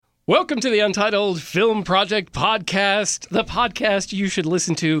Welcome to the Untitled Film Project podcast, the podcast you should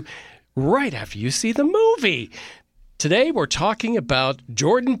listen to right after you see the movie. Today we're talking about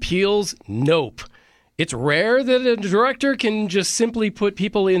Jordan Peele's Nope. It's rare that a director can just simply put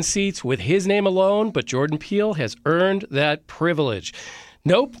people in seats with his name alone, but Jordan Peele has earned that privilege.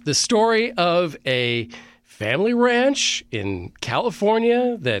 Nope, the story of a family ranch in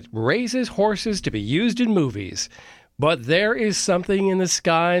California that raises horses to be used in movies. But there is something in the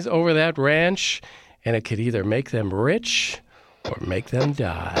skies over that ranch, and it could either make them rich or make them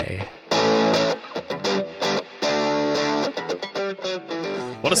die.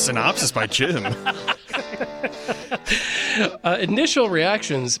 What a synopsis by Jim. Initial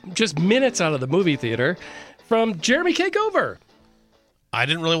reactions, just minutes out of the movie theater, from Jeremy K. Gover. I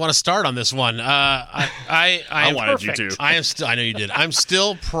didn't really want to start on this one. I wanted you to. I know you did. I'm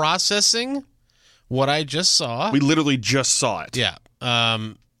still processing what I just saw. We literally just saw it. Yeah.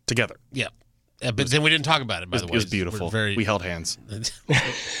 Together. Yeah. But then we didn't talk about it, by the way. It was beautiful. We held hands. And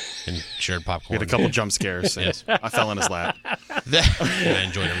shared popcorn. We had a couple jump scares. Yes. I fell in his lap. I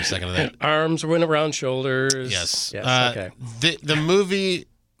enjoyed every second of that. Arms went around shoulders. Yes. Okay. The movie,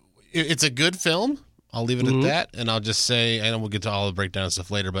 it's a good film. I'll leave it at that. And I'll just say, I know we'll get to all the breakdown and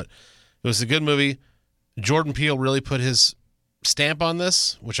stuff later, but it was a good movie. Jordan Peele really put his stamp on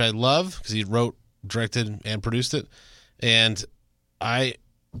this, which I love because he wrote, directed, and produced it. And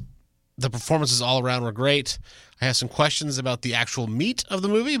the performances all around were great. I have some questions about the actual meat of the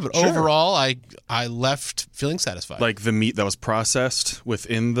movie, but overall, I left feeling satisfied. Like the meat that was processed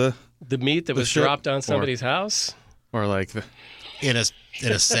within the meat that was ship, dropped on somebody's house? Or like the... In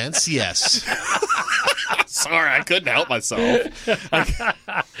a sense, yes. Sorry, I couldn't help myself.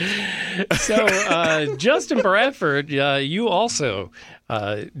 So, Justin Bradford, you also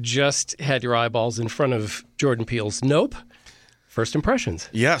just had your eyeballs in front of Jordan Peele's Nope. First impressions.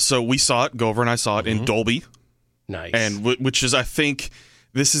 Yeah, so we saw it, Gover and I saw it in Dolby. Nice. And which is, I think,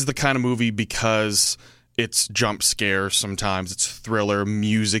 this is the kind of movie because it's jump scare sometimes, it's thriller,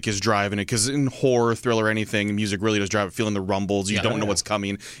 music is driving it, because in horror, thriller, anything, music really does drive it, feeling the rumbles, you don't know what's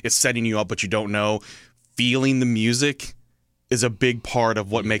coming, it's setting you up, but you don't know. Feeling the music is a big part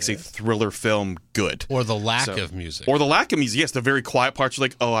of what makes a thriller film good. Or the lack of music. Or the lack of music, yes, the very quiet parts, you're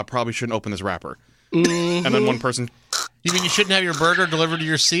like, oh, I probably shouldn't open this wrapper. And then one person... You mean you shouldn't have your burger delivered to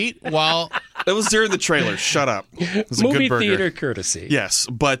your seat while... It was during the trailer. Shut up. It was a movie good burger. theater courtesy. Yes,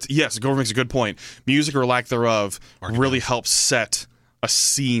 but yes, Gover makes a good point. Music or lack thereof really helps set a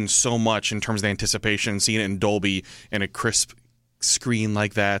scene so much in terms of the anticipation. Seeing it in Dolby and a crisp screen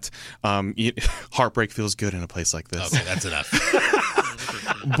like that. Heartbreak feels good in a place like this. Okay, that's enough.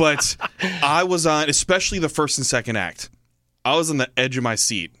 But I was on, especially the first and second act, I was on the edge of my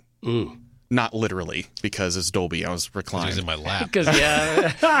seat. Not literally, because it's Dolby. I was reclined. He was in my lap.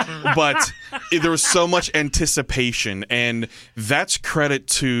 But there was so much anticipation, and that's credit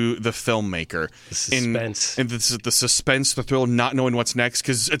to the filmmaker. The suspense. And the suspense, the thrill, not knowing what's next,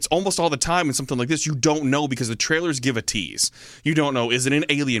 because it's almost all the time in something like this, you don't know because the trailers give a tease. You don't know, is it an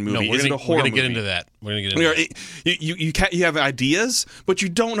alien movie? Is it a horror movie? We're going to get into that. We're going to get into that. You have ideas, but you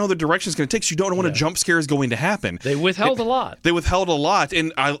don't know the direction it's going to take, so you don't know when a jump scare is going to happen. They withheld a lot. They withheld a lot,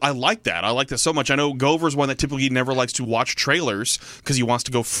 and I like that. I like that so much. I know Gover's one that typically never likes to watch trailers because he wants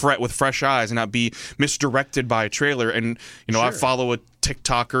to go with fresh eyes and not be misdirected by a trailer. And I follow a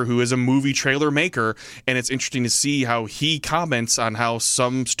TikToker who is a movie trailer maker, and it's interesting to see how he comments on how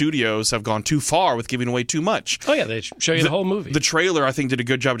some studios have gone too far with giving away too much. Oh yeah, they show you the whole movie. The trailer, I think, did a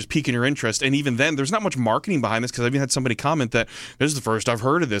good job of just piquing your interest, and even then, there's not much marketing behind this, because I've even had somebody comment that this is the first I've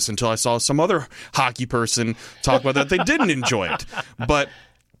heard of this until I saw some other hockey person talk about that they didn't enjoy it. But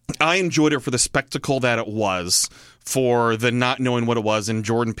I enjoyed it for the spectacle that it was, for the not knowing what it was, and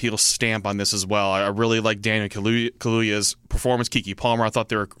Jordan Peele's stamp on this as well. I really like Daniel Kaluuya's performance. Keke Palmer, I thought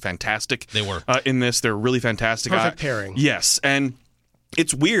they were fantastic. They were. In this. They're really fantastic. Perfect pairing. Yes, and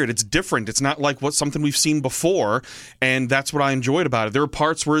it's weird. It's different. It's not like something we've seen before, and that's what I enjoyed about it. There are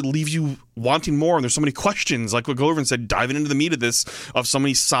parts where it leaves you wanting more, and there's so many questions, like what Gover said, diving into the meat of this, of so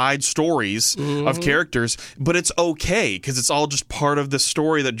many side stories of characters, but it's okay, because it's all just part of the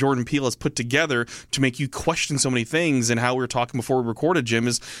story that Jordan Peele has put together to make you question so many things. And how we were talking before we recorded, Jim,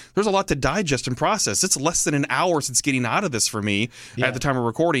 is there's a lot to digest and process. It's less than an hour since getting out of this for me at the time of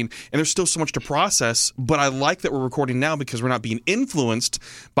recording, and there's still so much to process, but I like that we're recording now because we're not being influenced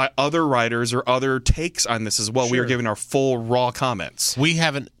by other writers or other takes on this as well. We are giving our full raw comments. We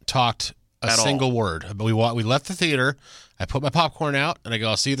haven't talked a single word. But we left the theater. I put my popcorn out, and I go,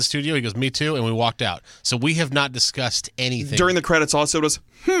 I'll see you at the studio. He goes, me too, and we walked out. So we have not discussed anything. During the credits also, it was,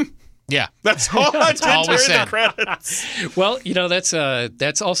 Yeah. That's all I did all we during said. the credits. Well,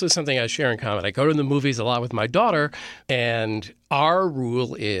 that's also something I share in common. I go to the movies a lot with my daughter, and our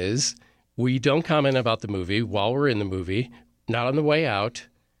rule is we don't comment about the movie while we're in the movie, not on the way out,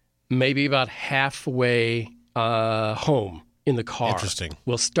 maybe about halfway home in the car. Interesting.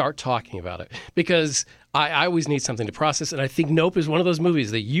 We'll start talking about it because I always need something to process, and I think Nope is one of those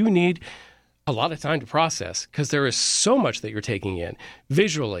movies that you need a lot of time to process because there is so much that you're taking in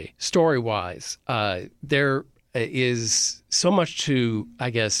visually, story-wise. There is so much to, I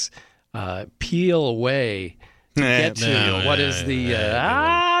guess, peel away to get to. What is the?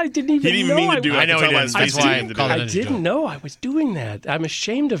 I didn't even. He didn't even mean to do it. I know he didn't. That's why I called it I didn't know I was doing that. I'm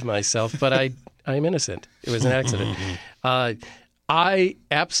ashamed of myself, but I'm innocent. It was an accident. I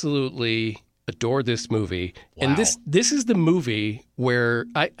absolutely adore this movie, and this is the movie where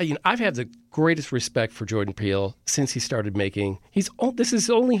I've had the greatest respect for Jordan Peele since he started making. This is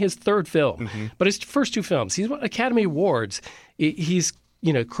only his third film, but his first two films. He's won Academy Awards. He's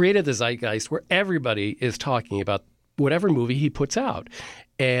created the zeitgeist where everybody is talking about whatever movie he puts out,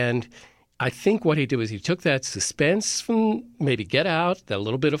 and I think what he did was he took that suspense from maybe Get Out, that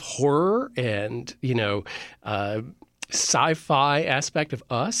little bit of horror and sci-fi aspect of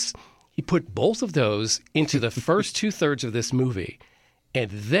Us. He put both of those into the first 2/3 of this movie, and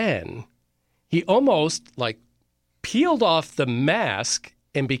then he almost peeled off the mask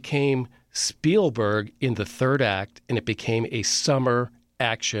and became Spielberg in the third act, and it became a summer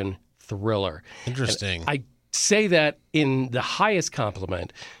action thriller. Interesting. And I say that in the highest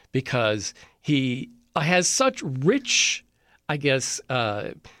compliment because he has such rich,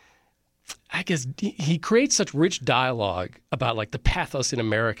 he creates such rich dialogue about the pathos in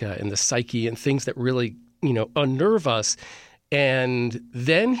America and the psyche and things that really, unnerve us. And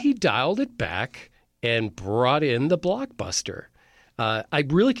then he dialed it back and brought in the blockbuster. I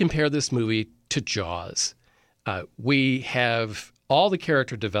really compare this movie to Jaws. We have all the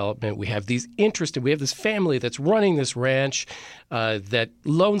character development. We have we have this family that's running this ranch that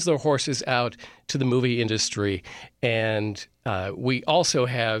loans their horses out to the movie industry. And we also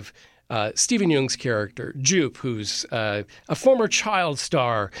have Stephen Yeun's character, Jupe, who's a former child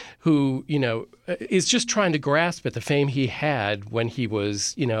star who, is just trying to grasp at the fame he had when he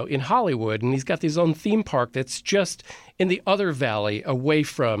was, in Hollywood. And he's got his own theme park that's just in the other valley away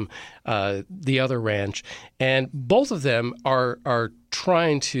from the other ranch. And both of them are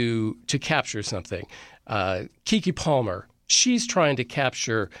trying to capture something. Keke Palmer, she's trying to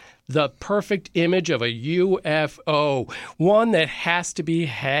capture the perfect image of a UFO, one that has to be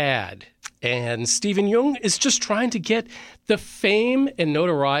had. And Stephen Yeun is just trying to get the fame and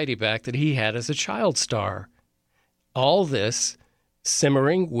notoriety back that he had as a child star. All this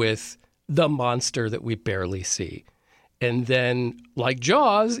simmering with the monster that we barely see. And then, like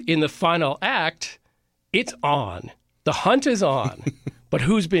Jaws, in the final act, it's on. The hunt is on. But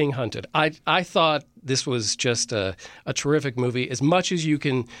who's being hunted? I thought this was just a terrific movie. As much as you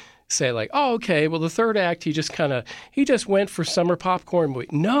can say the third act, he just went for summer popcorn movie.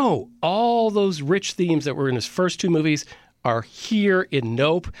 No, all those rich themes that were in his first two movies are here in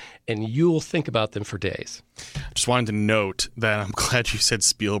Nope, and you'll think about them for days. Just wanted to note that I'm glad you said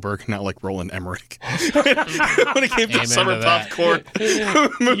Spielberg, not like Roland Emmerich. When it came to summer popcorn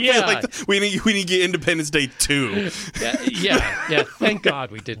movie, yeah. We need to get Independence Day 2. Yeah. Thank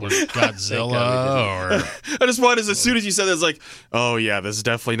God we didn't. Godzilla I just wanted, as soon as you said that, it's like, oh yeah, this is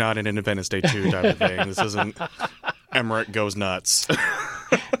definitely not an Independence Day 2 type of thing. This isn't Emmerich goes nuts.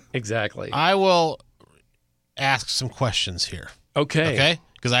 Exactly. I will ask some questions here. Okay.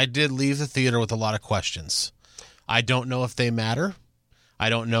 Because I did leave the theater with a lot of questions. I don't know if they matter. I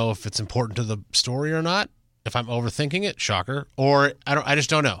don't know if it's important to the story or not. If I'm overthinking it, shocker. Or I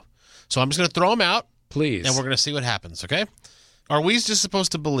just don't know. So I'm just going to throw them out. Please. And we're going to see what happens, okay? Are we just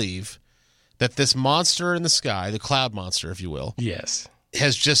supposed to believe that this monster in the sky, the cloud monster, if you will, yes,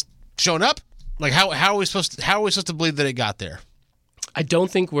 has just shown up? Like how are we supposed to believe that it got there? I don't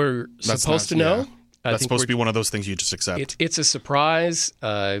think we're supposed to know. Yeah. That's supposed to be one of those things you just accept. It's a surprise,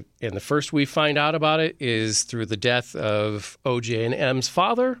 and the first we find out about it is through the death of O.J. and M's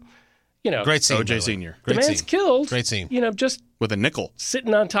father. Great scene. O.J. Sr. The man's killed. Great scene. Just with a nickel.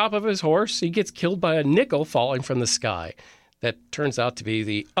 Sitting on top of his horse. He gets killed by a nickel falling from the sky. That turns out to be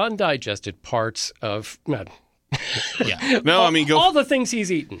the undigested parts of... Yeah. No, all the things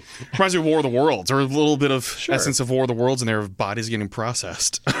he's eaten. Reminds me of War of the Worlds, or a little bit of essence of War of the Worlds, and their bodies getting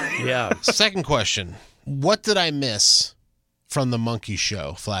processed. Yeah. Second question. What did I miss from the Monkey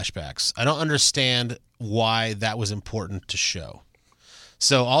Show flashbacks? I don't understand why that was important to show.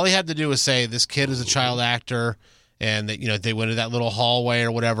 So all he had to do was say, this kid is a child actor, and they went to that little hallway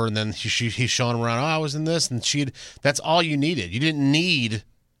or whatever, and then he's showing them around. Oh, I was in this, and that's all you needed. You didn't need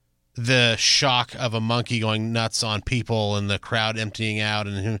the shock of a monkey going nuts on people and the crowd emptying out,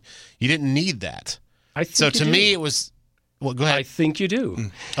 and you didn't need that. So to me, it was. Well, go ahead. I think you do.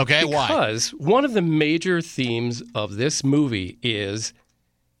 Okay, why? Because one of the major themes of this movie is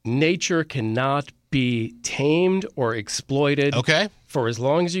nature cannot be tamed or exploited. Okay. For as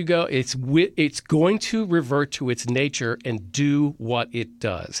long as you go, it's going to revert to its nature and do what it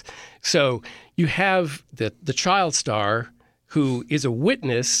does. So you have the child star who is a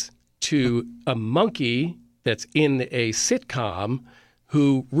witness to a monkey that's in a sitcom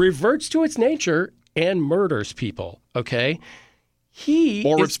who reverts to its nature and murders people, okay?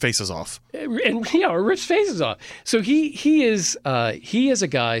 Or rips faces off. Or rips faces off. So he is a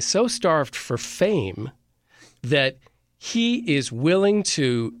guy so starved for fame that he is willing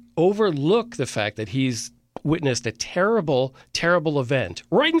to overlook the fact that he's witnessed a terrible, terrible event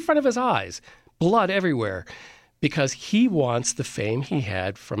right in front of his eyes, blood everywhere, because he wants the fame he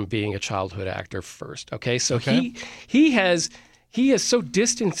had from being a childhood actor first, okay? So he has so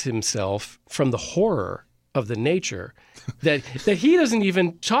distanced himself from the horror of the nature that he doesn't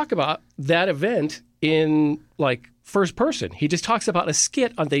even talk about that event in like first person. He just talks about a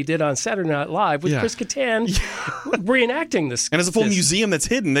skit they did on Saturday Night Live with Chris Kattan reenacting this. And there's a full museum that's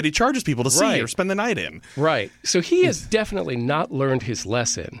hidden that he charges people to see or spend the night in. Right. So he has definitely not learned his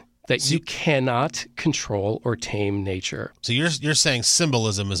lesson that you cannot control or tame nature. So you're saying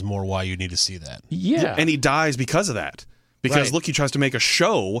symbolism is more why you need to see that. Yeah. And he dies because of that. Because look, he tries to make a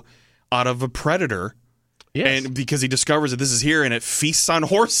show out of a predator. Yes. And because he discovers that this is here and it feasts on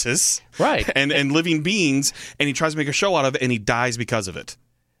horses and living beings, and he tries to make a show out of it, and he dies because of it.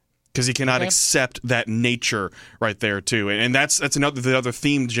 Because he cannot accept that nature right there too, and that's the other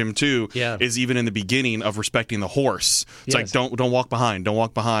theme, Jim, too. Yeah. Is even in the beginning of respecting the horse. It's like don't walk behind, don't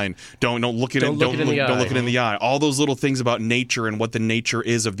look it in the eye. All those little things about nature and what the nature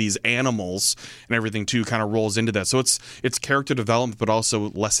is of these animals and everything too kind of rolls into that. So it's character development, but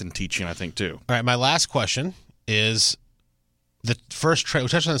also lesson teaching, I think too. All right, my last question is the first trailer. We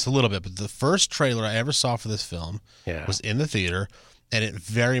touched on this a little bit, but the first trailer I ever saw for this film was in the theater. And it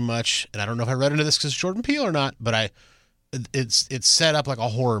very much, and I don't know if I read into this because it's Jordan Peele or not, but it's set up like a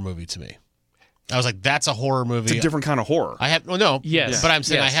horror movie to me. I was like, that's a horror movie. It's a different kind of horror. But I'm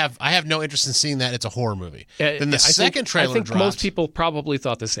saying I have no interest in seeing that. It's a horror movie. Then the second trailer dropped. I think most people probably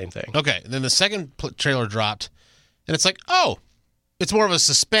thought the same thing. Okay, then the second trailer dropped, and it's like, oh, it's more of a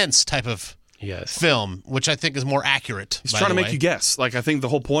suspense type of film, which I think is more accurate. He's trying to make you guess. Like, I think the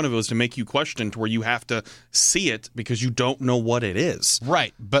whole point of it was to make you question to where you have to see it because you don't know what it is.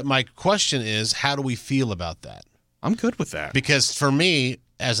 Right. But my question is, how do we feel about that? I'm good with that. Because for me,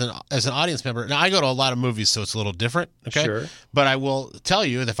 as an audience member, now I go to a lot of movies, so it's a little different. Okay. Sure. But I will tell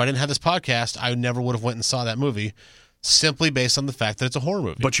you that if I didn't have this podcast, I never would have went and saw that movie simply based on the fact that it's a horror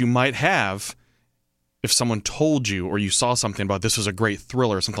movie. But you might have if someone told you or you saw something about this was a great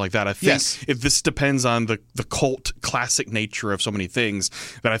thriller or something like that. I think if this depends on the cult classic nature of so many things,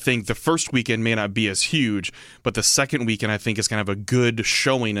 that I think the first weekend may not be as huge, but the second weekend I think is kind of a good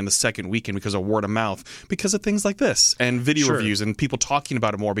showing in the second weekend because of word of mouth, because of things like this and video reviews and people talking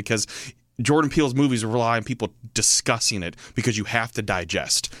about it more, because Jordan Peele's movies rely on people discussing it because you have to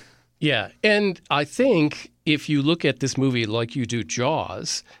digest. Yeah, and I think if you look at this movie like you do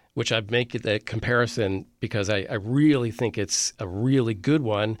Jaws, which I make that comparison because I really think it's a really good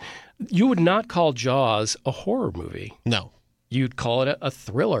one, you would not call Jaws a horror movie. No. You'd call it a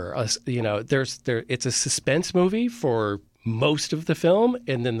thriller. It's a suspense movie for most of the film,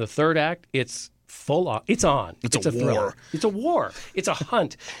 and then the third act, it's full on. It's on. It's a thriller. war. It's a war. It's a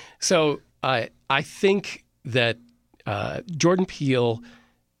hunt. So I think that Jordan Peele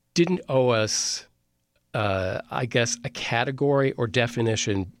didn't owe us, I guess, a category or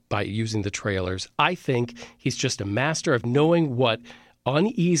definition by using the trailers. I think he's just a master of knowing what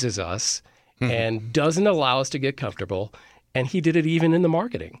uneases us and doesn't allow us to get comfortable. And he did it even in the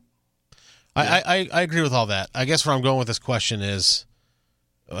marketing. I agree with all that. I guess where I'm going with this question is,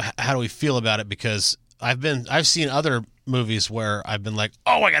 how do we feel about it? Because I've seen other movies where I've been like,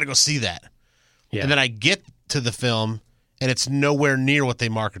 oh, I got to go see that. Yeah. And then I get to the film and it's nowhere near what they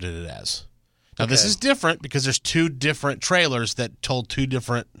marketed it as. Now, this is different because there's two different trailers that told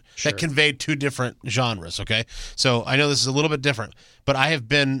that conveyed two different genres, okay? So I know this is a little bit different, but I have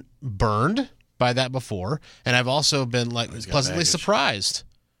been burned by that before, and I've also been like pleasantly surprised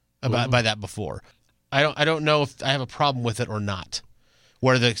by that before. I don't know if I have a problem with it or not,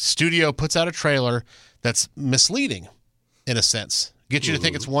 where the studio puts out a trailer that's misleading in a sense, gets you to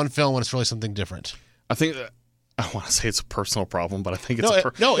think it's one film when it's really something different. I think I want to say it's a personal problem, but I think it's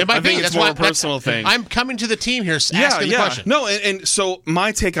it might be. It's more a personal thing. I'm coming to the team here asking the question. No, and so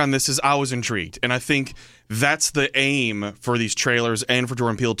my take on this is I was intrigued, and I think that's the aim for these trailers and for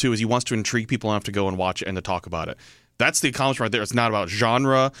Jordan Peele too, is he wants to intrigue people enough to go and watch it and to talk about it. That's the accomplishment right there. It's not about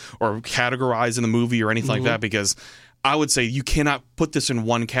genre or categorizing the movie or anything like that, because I would say you cannot put this in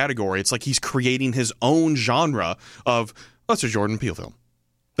one category. It's like he's creating his own genre of, it's a Jordan Peele film.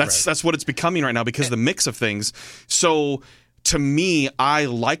 That's what it's becoming right now because of the mix of things. So to me, I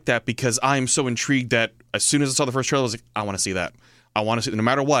like that because I'm so intrigued that as soon as I saw the first trailer, I was like, I want to see that. I want to see, no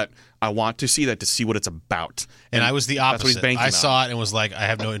matter what, I want to see that to see what it's about. And I was the opposite. That's what he's banking I on. saw it and was like, I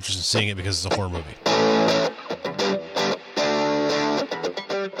have no interest in seeing it because it's a horror movie.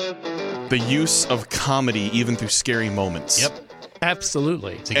 The use of comedy even through scary moments. Yep.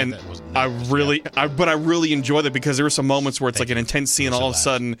 Absolutely. And I really enjoy that because there were some moments where it's like an intense scene and all of a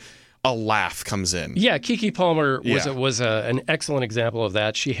sudden a laugh comes in. Yeah, Keke Palmer was an excellent example of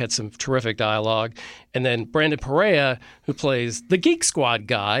that. She had some terrific dialogue. And then Brandon Perea, who plays the Geek Squad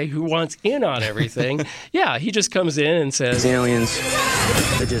guy who wants in on everything, he just comes in and says, These aliens,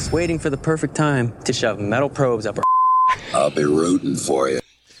 they're just waiting for the perfect time to shove metal probes up our I'll be rooting for you.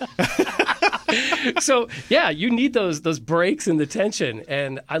 So, you need those breaks in the tension.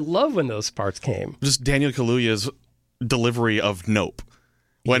 And I love when those parts came. Just Daniel Kaluuya's delivery of Nope.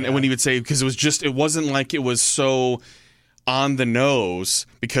 When he would say, because it wasn't like it was so on the nose,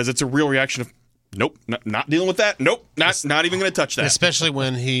 because it's a real reaction of, nope, not dealing with that. Nope, not even going to touch that. Especially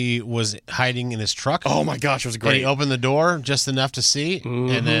when he was hiding in his truck. Oh my gosh, it was great. And he opened the door just enough to see,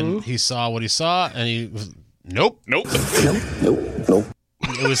 and then he saw what he saw, and he was, nope. It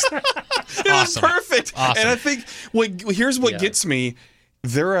was It was awesome. perfect. Awesome. And I think here's what gets me.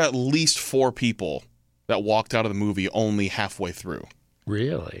 There are at least 4 people that walked out of the movie only halfway through.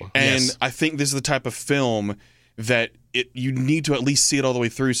 Really? And Yes. I think this is the type of film that you need to at least see it all the way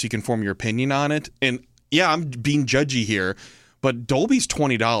through so you can form your opinion on it. And I'm being judgy here, but Dolby's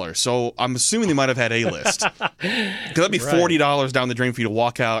 $20, so I'm assuming they might have had A-list. Because that'd be $40 down the drain for you to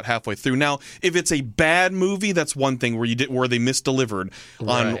walk out halfway through. Now, if it's a bad movie, that's one thing where they misdelivered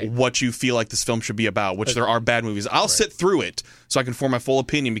on what you feel like this film should be about, which there are bad movies. I'll sit through it so I can form my full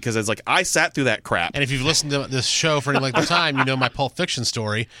opinion because it's like I sat through that crap. And if you've listened to this show for any length of time, you know my Pulp Fiction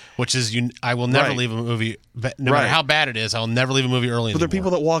story, which is I will never leave a movie, no matter how bad it is, I'll never leave a movie early. But there are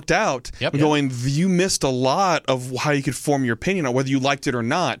people that walked out going, you missed a lot of how you could form your opinion on whether you liked it or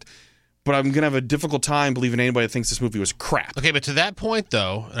not. But I'm going to have a difficult time believing anybody that thinks this movie was crap. Okay, but to that point,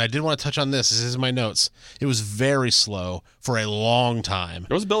 though, and I did want to touch on this is in my notes, it was very slow for a long time.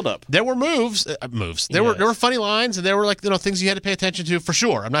 There was a build-up. There were moves. There were funny lines, and there were things you had to pay attention to for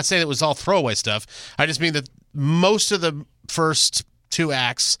sure. I'm not saying it was all throwaway stuff. I just mean that most of the first 2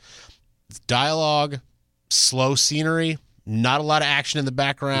 acts, dialogue, slow scenery, not a lot of action in the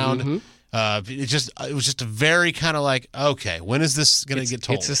background. It was just a very kind of like, okay, when is this going to get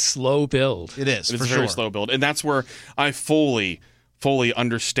told? It's a slow build. It is, It's for a very sure. slow build. And that's where I fully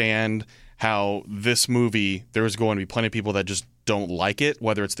understand how this movie, there was going to be plenty of people that just don't like it,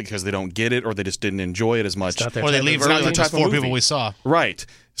 whether it's because they don't get it or they just didn't enjoy it as much. not their Or they type leave of- early not like their the type of 4 movie. people we saw. Right.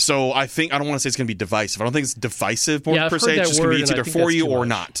 So I don't want to say it's going to be divisive. I don't think it's divisive Yeah, I've per heard se. that It's just going word, to be it's and I either think for that's you too or much.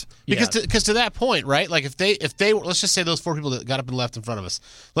 not. Because to that point, right? Like if they let's just say those 4 people that got up and left in front of us.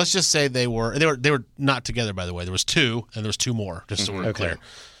 Let's just say they were not together. By the way, there was 2 and there was 2 more. Just so we're clear.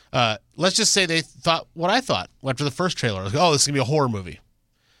 Let's just say they thought what I thought after the first trailer. Like, oh, this is gonna be a horror movie,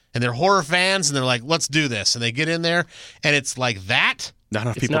 and they're horror fans, and they're like, let's do this, and they get in there, and it's like that. Not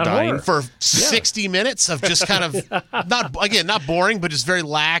enough It's people not dying. horror. For 60 minutes of just kind of not boring, but just very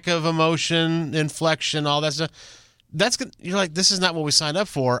lack of emotion, inflection, all that stuff. You're like, this is not what we signed up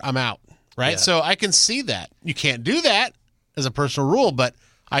for. I'm out, right? Yeah. So I can see that. You can't do that as a personal rule, but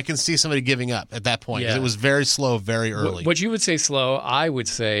I can see somebody giving up at that point because Yeah. it was very slow, very early. What you would say slow, I would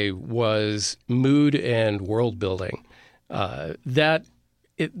say was mood and world building. The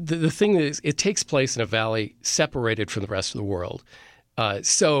thing is, it takes place in a valley separated from the rest of the world.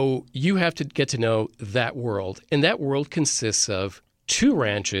 So you have to get to know that world. And that world consists of 2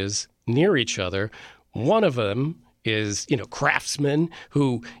 ranches near each other. One of them is, craftsmen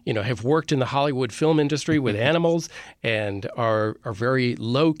who, have worked in the Hollywood film industry with animals and are very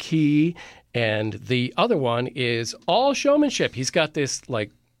low key. And the other one is all showmanship. He's got this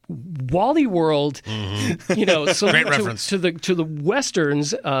like Wally World, so Great reference. to the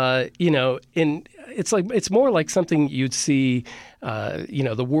westerns, and it's more like something you'd see,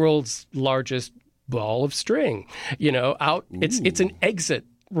 the world's largest ball of string, out. It's an exit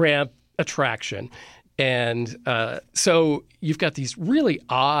ramp attraction, and so you've got these really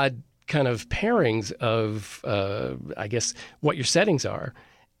odd kind of pairings of, I guess, what your settings are.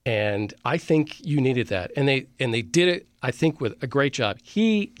 And I think you needed that. And they did it, I think, with a great job.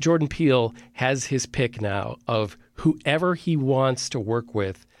 Jordan Peele, has his pick now of whoever he wants to work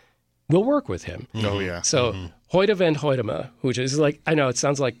with will work with him. Oh, yeah. So Hoyte van Hoytema, which is like, I know it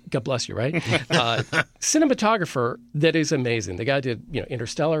sounds like, God bless you, right? Cinematographer that is amazing. The guy did,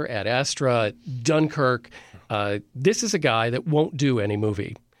 Interstellar, Ad Astra, Dunkirk. This is a guy that won't do any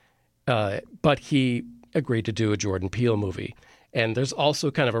movie, but he agreed to do a Jordan Peele movie. And there's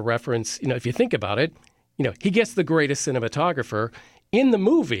also kind of a reference, if you think about it, he gets the greatest cinematographer. In the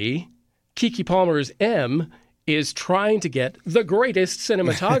movie, Keke Palmer's M is trying to get the greatest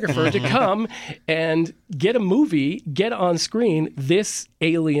cinematographer to come and get a movie, get on screen this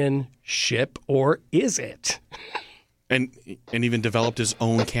alien ship, or is it? And even developed his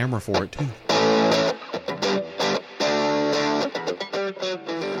own camera for it, too.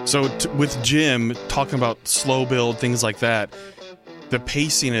 So with Jim, talking about slow build, things like that, the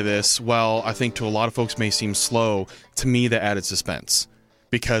pacing of this, while I think to a lot of folks may seem slow, to me that added suspense.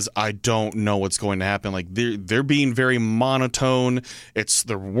 Because I don't know what's going to happen. Like they're being very monotone. It's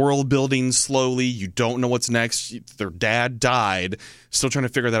the world building slowly. You don't know what's next. Their dad died. Still trying to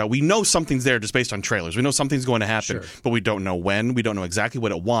figure that out. We know something's there just based on trailers. We know something's going to happen, but we don't know when. We don't know exactly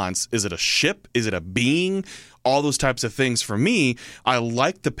what it wants. Is it a ship? Is it a being? All those types of things. For me, I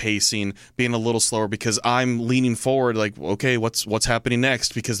like the pacing being a little slower because I'm leaning forward like, okay, what's happening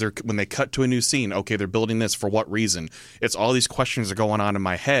next? Because when they cut to a new scene, okay, they're building this for what reason? It's all these questions are going on in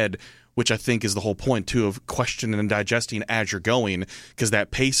my head, which I think is the whole point, too, of questioning and digesting as you're going, because that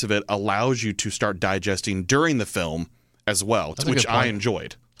pace of it allows you to start digesting during the film as well, which I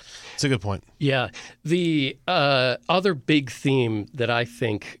enjoyed. That's a good point. Yeah. The other big theme that I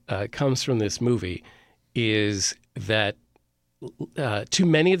think comes from this movie is that too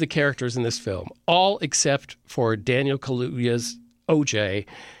many of the characters in this film, all except for Daniel Kaluuya's OJ,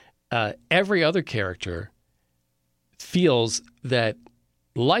 every other character feels that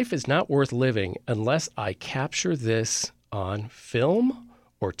life is not worth living unless I capture this on film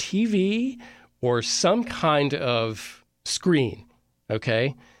or TV or some kind of screen,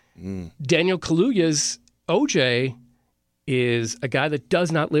 okay? Daniel Kaluuya's OJ is a guy that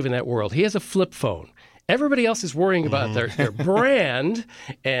does not live in that world. He has a flip phone. Everybody else is worrying about their brand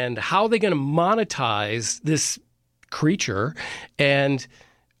and how they're going to monetize this creature. And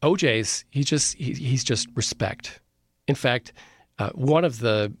OJ's, he's just respect. In fact, one of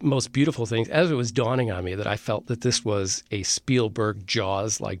the most beautiful things, as it was dawning on me that I felt that this was a Spielberg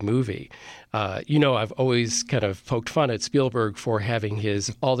Jaws-like movie. I've always kind of poked fun at Spielberg for having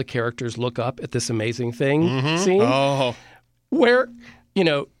all the characters look up at this amazing thing scene. Oh. Where,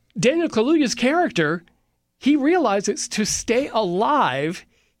 Daniel Kaluuya's character, he realizes to stay alive,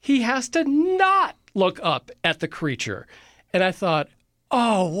 he has to not look up at the creature. And I thought,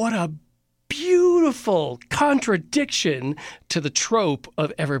 oh, what a beautiful contradiction to the trope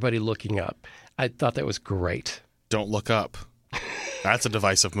of everybody looking up. I thought that was great. Don't look up. That's a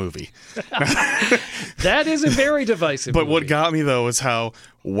divisive movie. That is a very divisive movie. But what got me, though, is how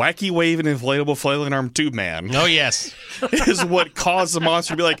wacky waving inflatable flailing arm tube man Oh, yes. is what caused the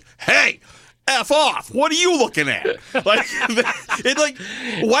monster to be like, hey, F off. What are you looking at? Like,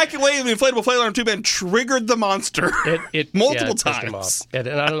 wacky waving inflatable flailing arm tube man triggered the monster multiple times. And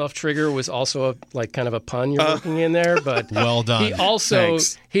I don't know if trigger was also kind of a pun you're working in there, but well done. He also,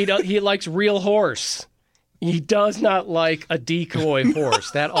 he likes real horse. He does not like a decoy horse.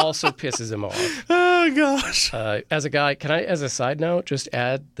 That also pisses him off. Oh, gosh. As a guy, can I, as a side note, just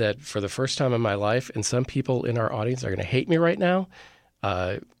add that for the first time in my life, and some people in our audience are going to hate me right now,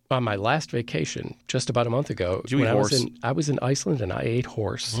 on my last vacation, just about a month ago, Did you eat horse? I was in Iceland and I ate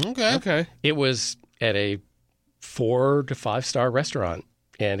horse. Okay. It was at a 4 to 5 star restaurant,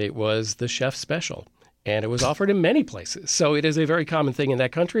 and it was the chef's special, and it was offered in many places. So it is a very common thing in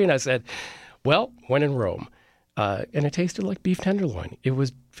that country. And I said, well, when in Rome. And it tasted like beef tenderloin. It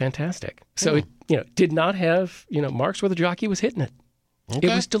was fantastic. So it did not have marks where the jockey was hitting it. Okay.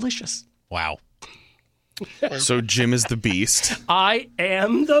 It was delicious. Wow. So Jim is the beast. I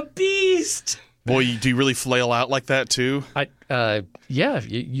am the beast. Boy, do you really flail out like that too? Yeah.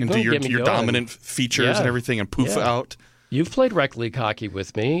 You and do get me your going. dominant features and everything and poof out? You've played Rec League hockey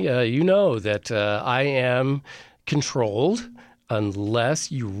with me. You know that I am controlled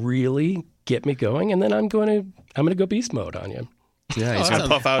unless you really get me going, and then I'm going to go beast mode on you. Yeah, he's going to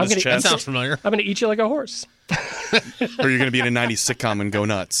puff out his chest. That sounds familiar. I'm going to eat you like a horse. Or you're going to be in a 90s sitcom and go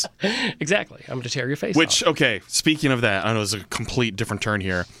nuts. Exactly. I'm going to tear your face off. off. Okay, speaking of that, I know it's a complete different turn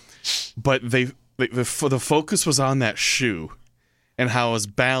here, but the focus was on that shoe. and how it's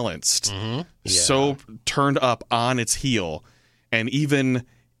balanced, so turned up on its heel. And even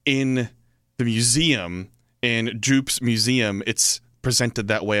in the museum, in Droop's museum, it's presented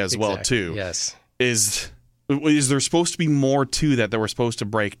that way as well, too. Yes. Is there supposed to be more to that we're supposed to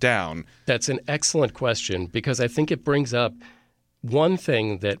break down? That's an excellent question, because I think it brings up one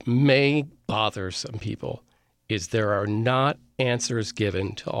thing that may bother some people is there are not answers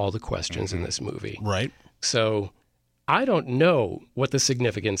given to all the questions in this movie. Right. So I don't know what the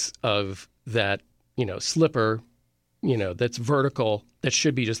significance of that, slipper, that's vertical, that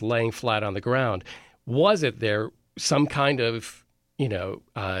should be just laying flat on the ground. Was it there some kind of,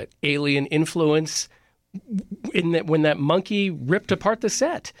 alien influence in that when that monkey ripped apart the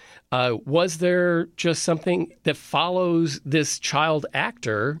set? Was there just something that follows this child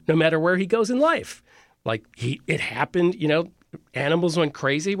actor no matter where he goes in life? Like it happened, animals went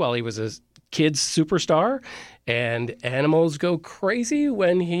crazy while he was a kid's superstar, and animals go crazy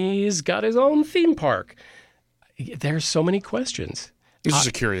when he's got his own theme park. There's so many questions. It's just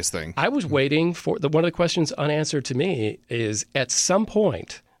a curious thing. I was waiting for one of the questions unanswered to me is at some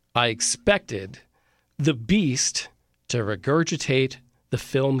point I expected the Beast to regurgitate the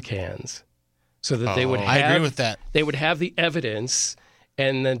film cans so that they would have, I agree with that. They would have the evidence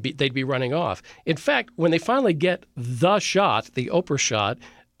and then they'd be running off. In fact, when they finally get the shot, the Oprah shot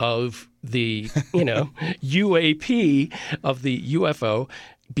of the, UAP of the UFO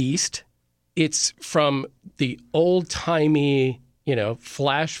Beast, it's from the old-timey,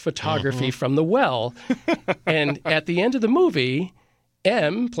 flash photography from the well. And at the end of the movie,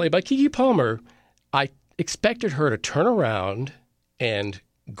 M, played by Keke Palmer, I expected her to turn around and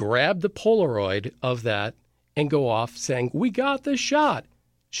grab the Polaroid of that and go off saying, "We got the shot."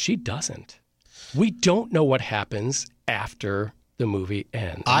 She doesn't. We don't know what happens after the movie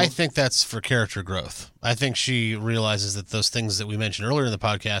ends. I think that's for character growth. I think she realizes that those things that we mentioned earlier in the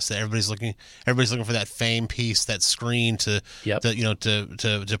podcast, that everybody's looking for that fame piece, that screen to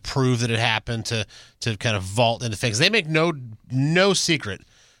prove that it happened, to kind of vault into things. They make no secret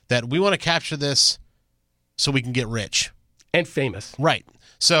that we want to capture this so we can get rich and famous. Right.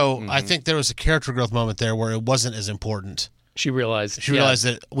 So I think there was a character growth moment there where it wasn't as important. She realized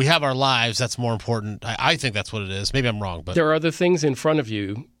that we have our lives. That's more important. I think that's what it is. Maybe I'm wrong, but there are other things in front of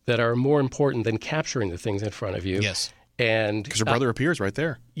you that are more important than capturing the things in front of you. Yes. And because your brother appears right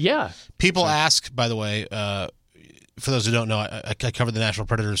there. Yeah. People ask, by the way, for those who don't know, I covered the Nashville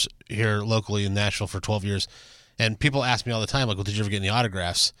Predators here locally in Nashville for 12 years. And people ask me all the time, like, well, did you ever get any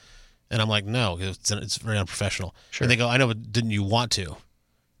autographs? And I'm like, no, it's very unprofessional. Sure. And they go, I know, but didn't you want to?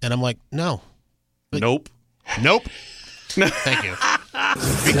 And I'm like, no. Nope. Thank you.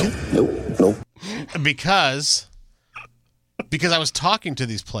 Nope. Because I was talking to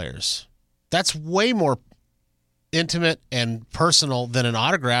these players. That's way more intimate and personal than an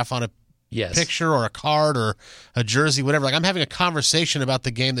autograph on a picture or a card or a jersey, whatever. Like, I'm having a conversation about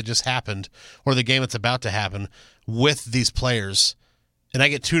the game that just happened or the game that's about to happen with these players. And I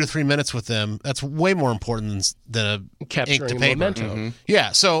get 2 to 3 minutes with them. That's way more important than a capturing ink to paper. momentum.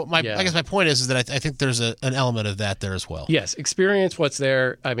 Yeah. So I guess my point is that I think there's an element of that there as well. Yes. Experience what's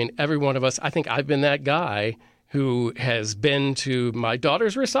there. I mean, every one of us, I think I've been that guy who has been to my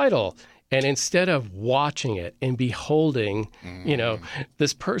daughter's recital. And instead of watching it and beholding,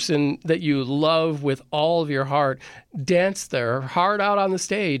 this person that you love with all of your heart dance their heart out on the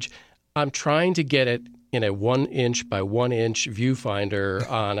stage, I'm trying to get it in a 1-inch by 1-inch viewfinder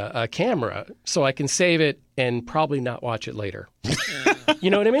on a camera so I can save it and probably not watch it later.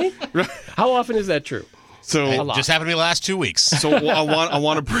 You know what I mean? How often is that true? So it just happened to me the last 2 weeks. So I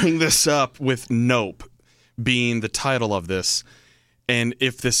want to bring this up with Nope being the title of this, and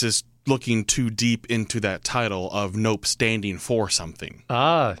if this is looking too deep into that title of Nope standing for something.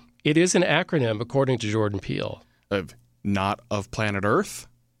 It is an acronym according to Jordan Peele. Of not of planet Earth?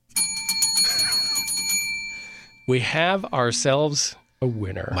 We have ourselves a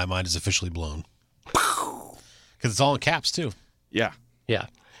winner. My mind is officially blown. Because it's all in caps, too. Yeah.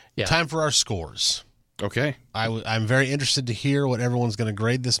 Time for our scores. Okay. I'm very interested to hear what everyone's going to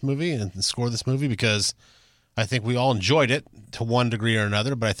grade this movie and score this movie, because I think we all enjoyed it to one degree or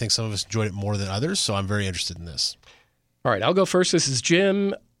another, but I think some of us enjoyed it more than others, so I'm very interested in this. All right, I'll go first. This is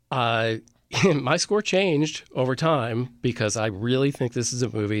Jim. My score changed over time because I really think this is a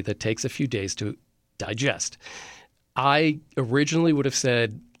movie that takes a few days to digest. I originally would have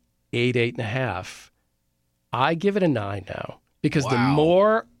said 8.5. I give it a 9 now because the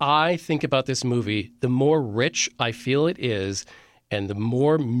more I think about this movie, the more rich I feel it is, and the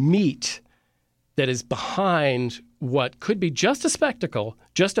more meat that is behind what could be just a spectacle,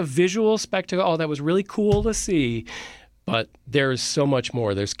 just a visual spectacle. Oh, that was really cool to see. But there's so much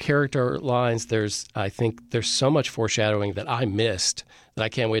more. There's character lines. I think there's so much foreshadowing that I missed that I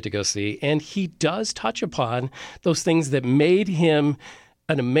can't wait to go see. And he does touch upon those things that made him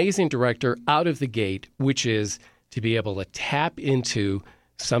an amazing director out of the gate, which is to be able to tap into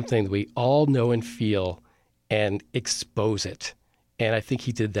something that we all know and feel and expose it. And I think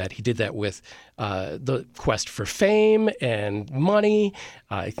he did that. He did that with the quest for fame and money.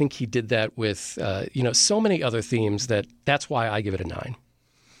 I think he did that with, so many other themes that's why I give it a 9.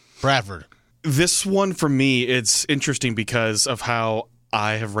 Bradford. This one for me, it's interesting because of how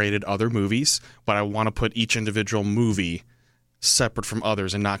I have rated other movies, but I want to put each individual movie separate from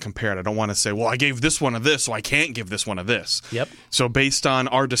others and not compare it. I don't want to say, well, I gave this one a this, so I can't give this one a this. Yep. So based on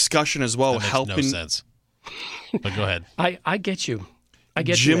our discussion as well, That makes helping no sense. But go ahead. I get you. I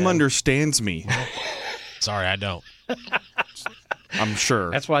get Jim you, man. understands me. Sorry, I don't. I'm sure.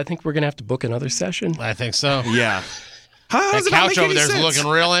 That's why I think we're going to have to book another session. I think so. Yeah. How That does it not couch make over any there's sense? looking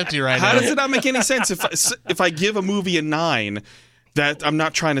real empty right How now. does it not make any sense if I give a movie a 9? That I'm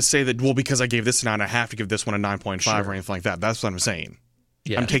not trying to say that, well, because I gave this a 9, I have to give this one a 9.5 or anything like that. That's what I'm saying.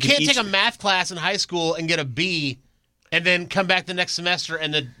 Yeah. I'm You taking can't each. take a math class in high school and get a B and then come back the next semester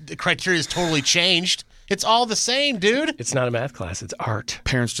and the criteria is totally changed. It's all the same, dude. It's not a math class. It's art.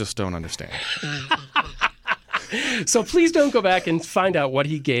 Parents just don't understand. So please don't go back and find out what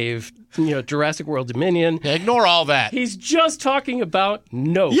he gave, Jurassic World Dominion. Yeah, ignore all that. He's just talking about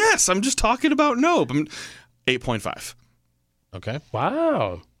Nope. Yes, I'm just talking about Nope. I'm 8.5. Okay.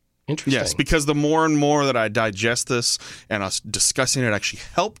 Wow. Interesting. Yes, because the more and more that I digest this and us discussing it actually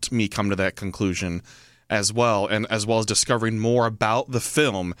helped me come to that conclusion as well, and as well as discovering more about the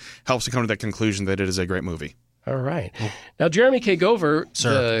film helps me come to that conclusion that it is a great movie. All right. Now, Jeremy K. Gover,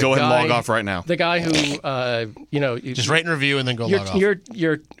 Sir, Go ahead and guy- log off right now. The guy who, Just rate and review and then go log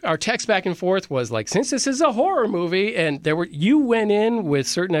off. our text back and forth was like, since this is a horror movie, and you went in with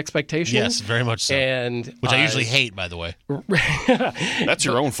certain expectations. Yes, very much so. And Which I usually hate, by the way. That's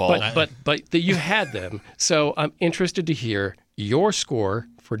your own fault. but you had them. So I'm interested to hear your score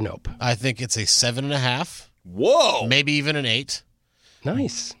for Nope. I think it's a 7.5, Whoa! maybe even an 8.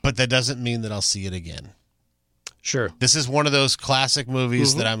 Nice. But that doesn't mean that I'll see it again. Sure. This is one of those classic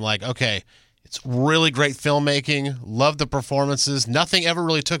movies that I'm like, okay, it's really great filmmaking. Love the performances. Nothing ever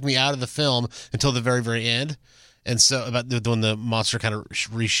really took me out of the film until the very, very end. And so when the monster kind of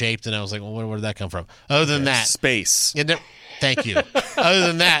reshaped, and I was like, well, where did that come from? Other than that, Space. thank you. Other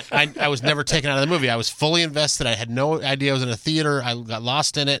than that, I was never taken out of the movie. I was fully invested. I had no idea I was in a theater. I got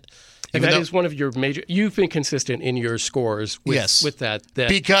lost in it. And that is one of your major. You've been consistent in your scores with that.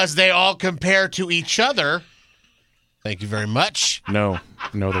 Because they all compare to each other. Thank you very much. No,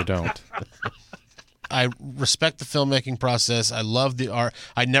 they don't. I respect the filmmaking process. I love the art.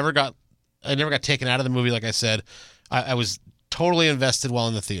 I never got taken out of the movie. Like I said, I was totally invested while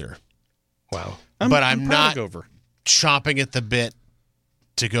in the theater. Wow. But I'm not over. chomping at the bit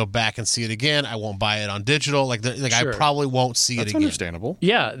to go back and see it again. I won't buy it on digital. Sure. I probably won't see That's it again. understandable.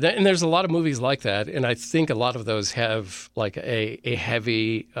 Yeah, and there's a lot of movies like that, and I think a lot of those have like a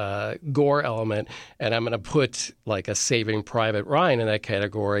heavy gore element, and I'm going to put like a Saving Private Ryan in that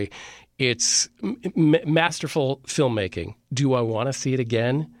category. It's masterful filmmaking. Do I want to see it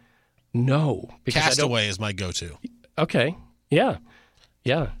again? No. Because Castaway is my go-to. Okay. Yeah.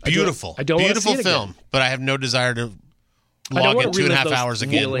 Beautiful. I don't want to Beautiful see it film, again. but I have no desire to I don't log wanna in 2.5 relive those hours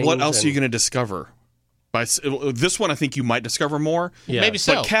again. feelings. What else are you and- going to discover? This one, I think you might discover more. Yeah. Maybe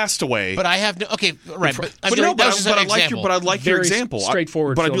so. But Castaway. But I have no. Okay, right. But But no, that was just an I like your, example. but I like your Very example.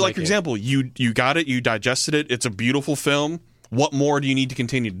 straightforward But I do like your filmmaking. example. You got it. You digested it. It's a beautiful film. What more do you need to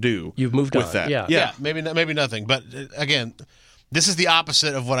continue to do? You've moved with on. that. Yeah. Yeah, maybe nothing. But again, this is the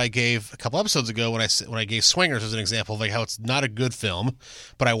opposite of what I gave a couple episodes ago when I gave Swingers as an example of like how it's not a good film,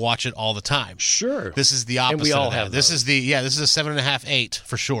 but I watch it all the time. Sure. This is the opposite. And we all of that. have This those. is a 7.5, 8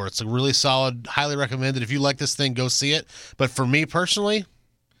 for sure. It's a really solid, highly recommended. If you like this thing, go see it. But for me personally,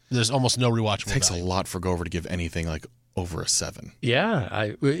 there's almost no rewatchable It takes a value. lot for Gover to give anything like over a 7. Yeah,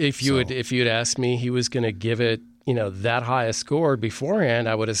 if you'd asked me he was going to give it, that high a score beforehand,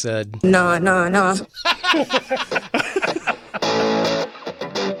 I would have said No.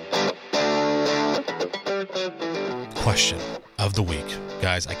 Question of the week.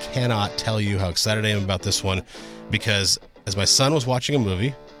 Guys, I cannot tell you how excited I am about this one because as my son was watching a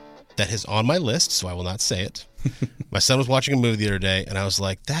movie that is on my list, so I will not say it. My son was watching a movie the other day and I was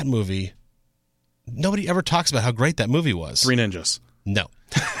like, that movie, nobody ever talks about how great that movie was. 3 Ninjas. No.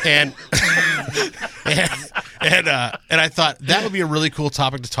 And and I thought that would be a really cool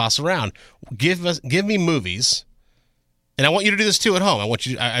topic to toss around. Give me movies And I want you to do this too at home.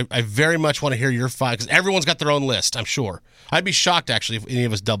 I very much want to hear your 5, because everyone's got their own list, I'm sure. I'd be shocked, actually, if any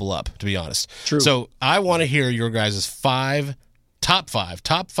of us double up, to be honest. True. So I want to hear your guys' top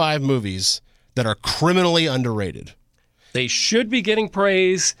five movies that are criminally underrated. They should be getting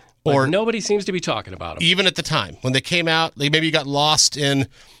praise, but nobody seems to be talking about them. Even at the time. When they came out, maybe you got lost in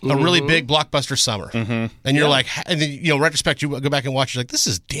a really big blockbuster summer. Mm-hmm. And you're like, and then, retrospect, you go back and watch, you're like, this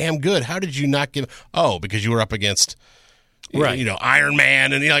is damn good. How did you not give... Oh, because you were up against... Right. Iron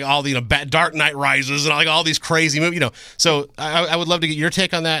Man and like all the Dark Knight Rises and like all these crazy movies. So I would love to get your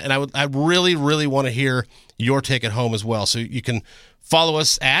take on that, and I really, really want to hear your take at home as well. So you can follow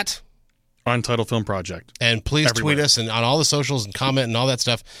us at Untitled Film Project, and please everywhere. tweet us and on all the socials and comment and all that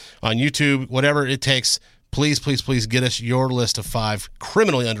stuff on YouTube, whatever it takes. Please, please, please get us your list of 5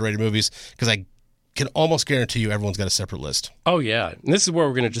 criminally underrated movies, because I can almost guarantee you everyone's got a separate list. Oh, yeah. And this is where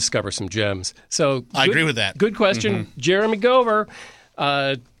we're going to discover some gems. So I agree with that. Good question. Jeremy Gover.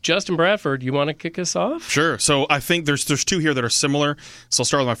 Justin Bradford, you want to kick us off? Sure. So I think there's 2 here that are similar. So I'll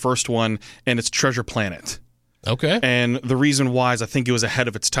start with my first one, and it's Treasure Planet. Okay. And the reason why is I think it was ahead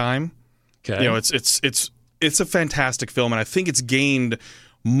of its time. Okay. It's a fantastic film, and I think it's gained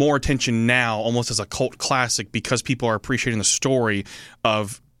more attention now, almost as a cult classic, because people are appreciating the story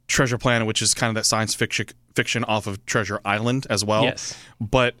of Treasure Planet, which is kind of that science fiction off of Treasure Island as well. Yes.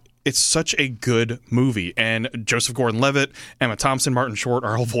 But it's such a good movie. And Joseph Gordon-Levitt, Emma Thompson, Martin Short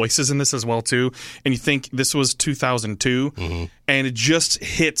are all voices in this as well, too. And you think this was 2002, and it just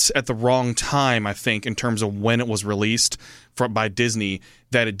hits at the wrong time, I think, in terms of when it was released by Disney,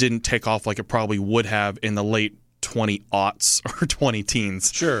 that it didn't take off like it probably would have in the late 20-aughts or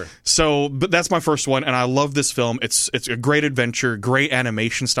 20-teens. Sure. So, but that's my first one, and I love this film. It's a great adventure, great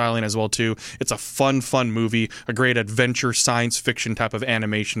animation styling as well, too. It's a fun movie, a great adventure, science fiction type of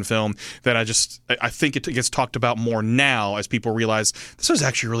animation film that I think it gets talked about more now as people realize this was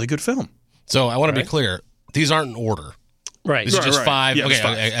actually a really good film. So I want to be clear. These aren't in order. Right. This is just 5. Yeah, okay, just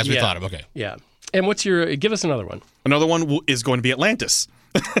 5. as we thought of. Okay. Yeah. And give us another one. Another one is going to be Atlantis.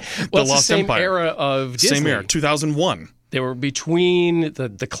 Well, it's the same era of Disney. Same era, 2001. They were between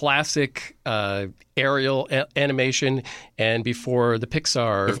the classic aerial animation and before the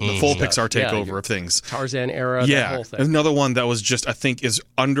Pixar. The full stuff. Pixar takeover of things. Tarzan era, that whole thing. Another one that was just, I think, is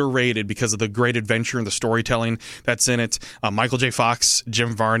underrated because of the great adventure and the storytelling that's in it. Michael J. Fox,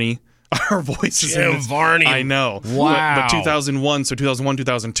 Jim Varney. Our voices. Jim Varney. I know. Wow. But 2001, so 2001,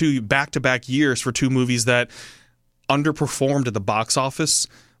 2002, back-to-back years for 2 movies that underperformed at the box office,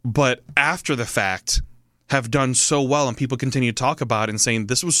 but after the fact have done so well, and people continue to talk about it and saying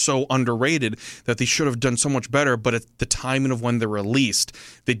this was so underrated that they should have done so much better, but at the timing of when they're released,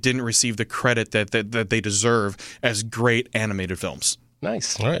 they didn't receive the credit that they deserve as great animated films.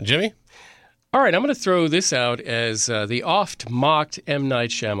 Nice. All right, Jimmy? All right, I'm going to throw this out as the oft-mocked M. Night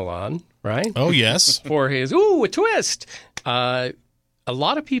Shyamalan, right? Oh, yes. For his, a twist. A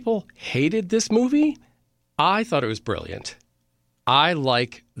lot of people hated this movie. I thought it was brilliant. I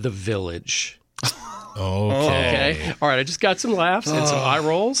like The Village. Okay. All right. I just got some laughs and some eye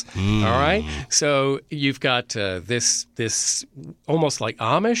rolls. All right. So you've got this almost like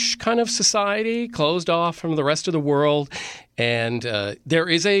Amish kind of society, closed off from the rest of the world, and there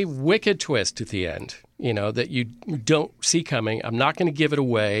is a wicked twist at the end, that you don't see coming. I'm not going to give it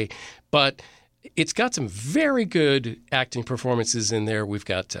away, but it's got some very good acting performances in there. We've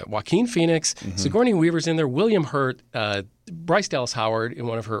got Joaquin Phoenix, Sigourney Weaver's in there, William Hurt, Bryce Dallas Howard in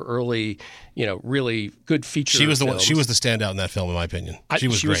one of her early, really good feature She was the films. one. She was the standout in that film, in my opinion. She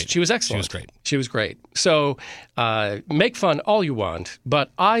was great. She was excellent. She was great. She was great. So make fun all you want,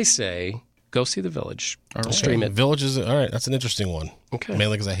 but I say go see The Village. Or stream it. Village is all right. That's an interesting one. Okay.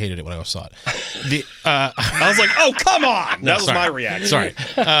 Mainly because I hated it when I saw it. I was like, oh, come on. That was my reaction. Sorry.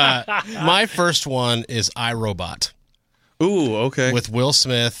 My first one is iRobot. Ooh, okay. With Will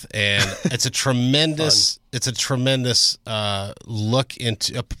Smith, and it's a tremendous look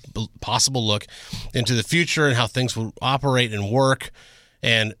into a possible look into the future and how things will operate and work,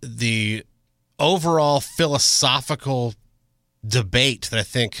 and the overall philosophical debate that I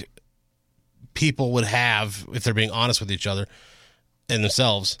think people would have if they're being honest with each other and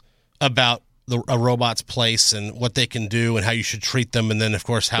themselves about a robot's place and what they can do and how you should treat them, and then of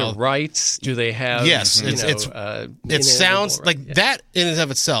course how the rights do they have? Yes, it sounds like that in and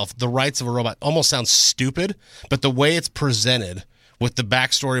of itself. The rights of a robot almost sounds stupid, but the way it's presented with the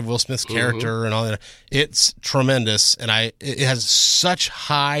backstory of Will Smith's character and all that, it's tremendous, and it has such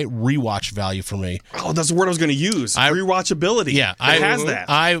high rewatch value for me. Oh, that's the word I was going to use. Rewatchability. Yeah, it has that.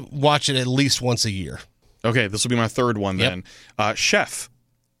 I watch it at least once a year. Okay, this will be my third one then. Chef.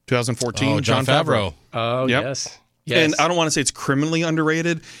 2014, Jon Favreau. Oh, Yep. yes. Yes. And I don't want to say it's criminally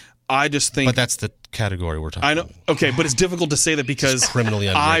underrated. I just think. But that's the category we're talking I know. about. Okay, but it's difficult to say that because criminally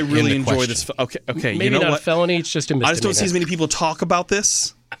I underrated really in the enjoy question. this. Okay. Maybe You know not what? a felony, it's just a misdemeanor. I just don't see as many people talk about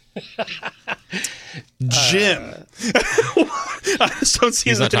this. Jim. I just don't see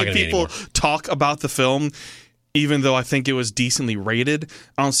He's as not many talking to me people anymore. talk about the film, even though I think it was decently rated.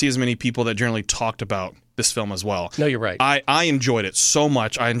 I don't see as many people that generally talked about this film as well. No, you're right. I enjoyed it so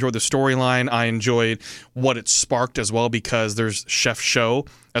much. I enjoyed the storyline. I enjoyed what it sparked as well, because there's Chef Show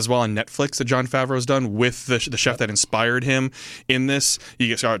as well on Netflix that Jon Favreau's done with the chef that inspired him in this. You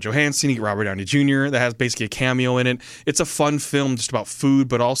get Scarlett Johansson, you get Robert Downey Jr. that has basically a cameo in it. It's a fun film just about food,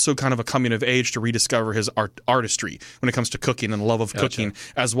 but also kind of a coming of age to rediscover his artistry when it comes to cooking and the love of cooking,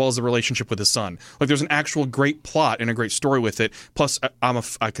 as well as the relationship with his son. Like, there's an actual great plot and a great story with it. Plus,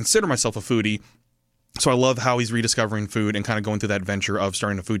 I consider myself a foodie. So I love how he's rediscovering food and kind of going through that venture of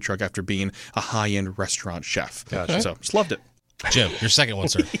starting a food truck after being a high-end restaurant chef. Gotcha. So just loved it. Jim, your second one,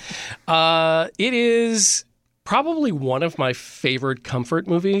 sir. It is probably one of my favorite comfort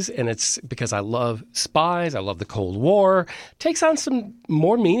movies, and it's because I love spies. I love the Cold War. Takes on some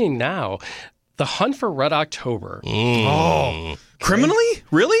more meaning now. The Hunt for Red October. Oh, criminally?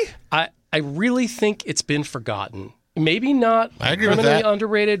 Really? I really think it's been forgotten. Maybe not I agree with criminally that.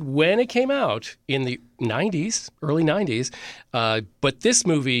 underrated when it came out in the 90s, early 90s. But this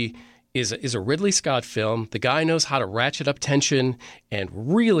movie is a Ridley Scott film. The guy knows how to ratchet up tension and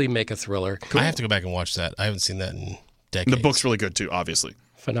really make a thriller. I have to go back and watch that. I haven't seen that in decades. The book's really good too, obviously.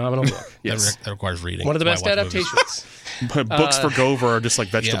 Phenomenal book. Yes. That requires reading. One of the best Why watch movies? adaptations. But books for Gova are just like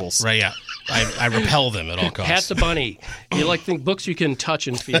vegetables. Yeah, right, yeah. I repel them at all Pat costs. the Bunny. You think books you can touch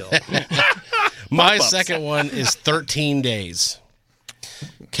and feel. My second one is 13 Days.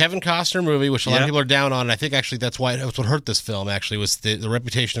 Kevin Costner movie, which a lot of people are down on. And I think actually that's what hurt this film, actually, was the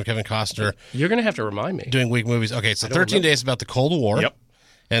reputation of Kevin Costner You're going to have to remind me. doing weak movies. Okay, so 13 Days is about the Cold War Yep.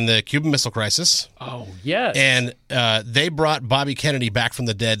 and the Cuban Missile Crisis. Oh, yes. And they brought Bobby Kennedy back from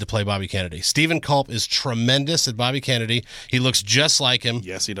the dead to play Bobby Kennedy. Stephen Culp is tremendous at Bobby Kennedy. He looks just like him.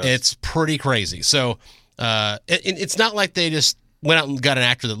 Yes, he does. It's pretty crazy. So it's not like they just went out and got an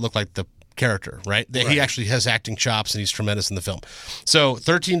actor that looked like the character, right? He actually has acting chops, and he's tremendous in the film. So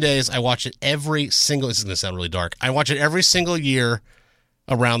 13 Days, I watch it every single. This is going to sound really dark. I watch it every single year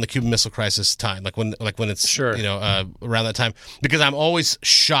around the Cuban Missile Crisis time, like when it's Sure. Around that time, because I'm always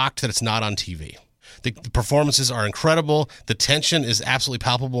shocked that it's not on TV. The performances are incredible. The tension is absolutely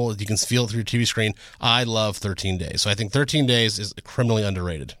palpable. You can feel it through your TV screen. I love 13 Days. So I think 13 Days is criminally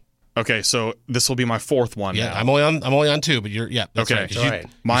underrated. Okay, so this will be my fourth one. Yeah, now. I'm only on two, but that's Okay. right, 'cause All you, right. you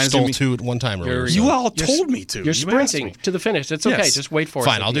Mine's stole gonna be- two at one time earlier. You're- so- You all You're told me to. You're You asked sprinting me. to the finish. It's okay. Yes. Just wait for us.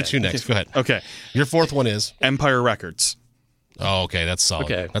 Fine, at I'll the do end. two next. Go ahead. Okay. Your fourth one is Empire Records. Oh, okay, that's solid.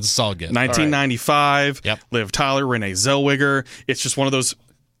 Okay. That's a solid get. 1995. Yep. Liv Tyler, Renee Zellweger. It's just one of those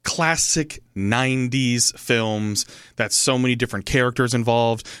classic 90s films that's so many different characters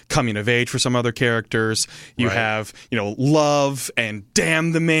involved, coming of age for some other characters. You have, love and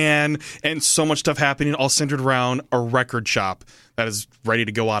Damn the Man and so much stuff happening, all centered around a record shop that is ready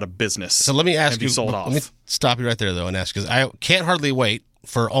to go out of business. So let me ask and you. be sold Let me off. stop you right there though and ask, because I can't hardly wait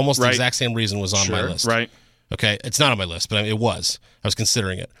for almost the Right. exact same reason was on my list. Right. Okay, it's not on my list, but it was. I was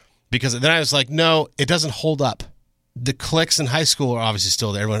considering it because then I was like, no, it doesn't hold up. The cliques in high school are obviously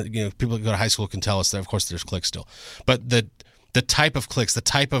still there. Everyone, people that go to high school can tell us that. Of course, there's cliques still, but the type of cliques, the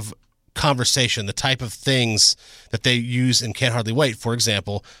type of conversation, the type of things that they use in Can't Hardly Wait, for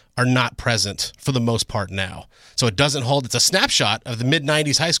example, are not present for the most part now. So it doesn't hold. It's a snapshot of the mid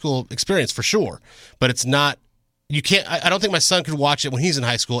 '90s high school experience for sure, but it's not. You can't. I don't think my son could watch it when he's in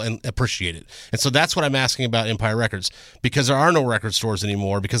high school and appreciate it. And so that's what I'm asking about Empire Records, because there are no record stores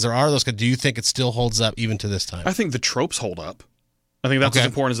anymore. Because there are those. Do you think it still holds up even to this time? I think the tropes hold up. I think that's Okay. as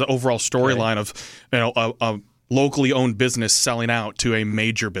important as the overall storyline of a locally owned business selling out to a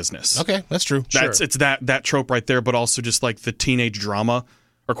major business. Okay, that's true. It's that trope right there, but also just like the teenage drama,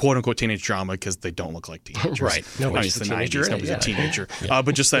 or quote unquote teenage drama, because they don't look like teenagers. Right. Nobody's it's a the teenager 90s. in it, Nobody's yeah. a teenager.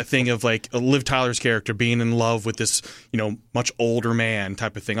 But just that thing of like Liv Tyler's character being in love with this, much older man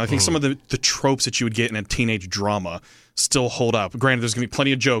type of thing. I think some of the tropes that you would get in a teenage drama still hold up. Granted, there's going to be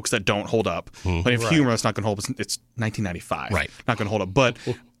plenty of jokes that don't hold up. Plenty of humor that's not going to hold up. It's 1995. Right. Not going to hold up. But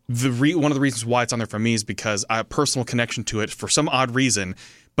one of the reasons why it's on there for me is because I have a personal connection to it for some odd reason,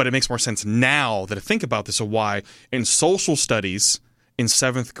 but it makes more sense now that I think about this of why in social studies in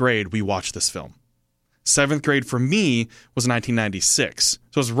 7th grade we watched this film. 7th grade for me was 1996. So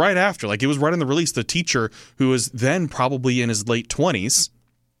it was right after, it was right on the release. The teacher, who was then probably in his late 20s,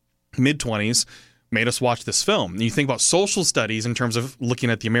 mid 20s, made us watch this film. And you think about social studies in terms of looking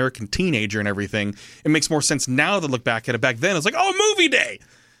at the American teenager and everything, it makes more sense now to look back at it. Back then, it's like, oh, movie day.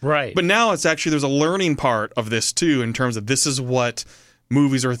 Right. But now it's actually, there's a learning part of this too, in terms of this is what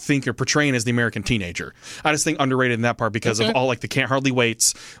movies are portraying as the American teenager. I just think underrated in that part because of all like the Can't Hardly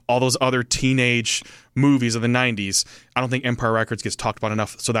Waits, all those other teenage movies of the 90s. I don't think Empire Records gets talked about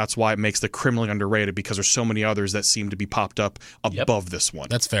enough, so that's why it makes the criminally underrated, because there's so many others that seem to be popped up above this one.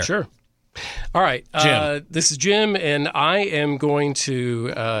 That's fair. Sure. All right. Jim. This is Jim, and I am going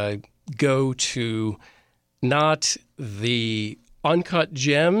to go to not the Uncut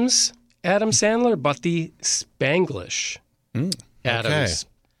Gems Adam Sandler, but the Spanglish Adams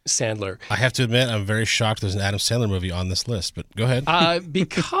Sandler. I have to admit, I'm very shocked there's an Adam Sandler movie on this list, but go ahead.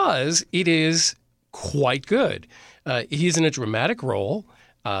 Because it is quite good. He's in a dramatic role.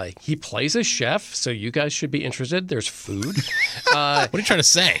 He plays a chef, so you guys should be interested. There's food. What are you trying to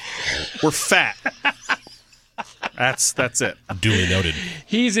say? We're fat. That's it. Duly noted.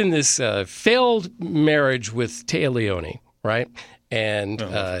 He's in this failed marriage with Téa Leoni, right? And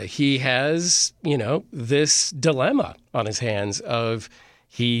he has, this dilemma on his hands of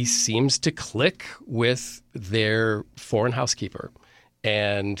he seems to click with their foreign housekeeper.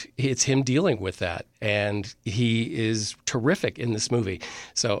 And it's him dealing with that. And he is terrific in this movie.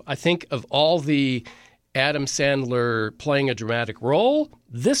 So I think of all the Adam Sandler playing a dramatic role,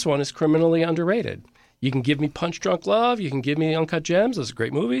 this one is criminally underrated. You can give me Punch Drunk Love, you can give me Uncut Gems, those are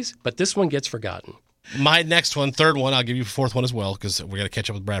great movies, but this one gets forgotten. My next one, third one, I'll give you a fourth one as well because we got to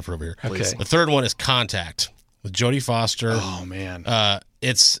catch up with Bradford over here. Okay. The third one is Contact with Jodie Foster. Oh man.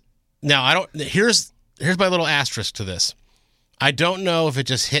 It's now I don't. Here's my little asterisk to this. I don't know if it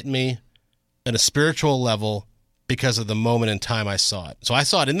just hit me at a spiritual level because of the moment in time I saw it. So I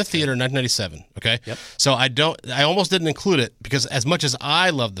saw it in the theater in 1997. Okay. Yep. So I almost didn't include it because as much as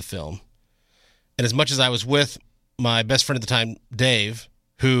I loved the film, and as much as I was with my best friend at the time, Dave,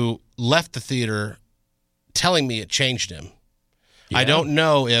 who left the theater telling me it changed him. Yeah. I don't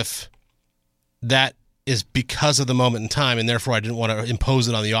know if that is because of the moment in time, and therefore I didn't want to impose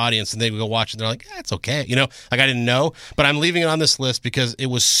it on the audience, and they would go watch it, and they're like, it's okay. I didn't know, but I'm leaving it on this list because it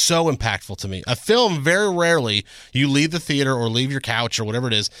was so impactful to me. A film, very rarely, you leave the theater or leave your couch or whatever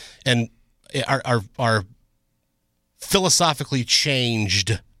it is, and are philosophically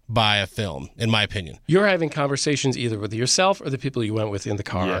changed by a film, in my opinion. You're having conversations either with yourself or the people you went with in the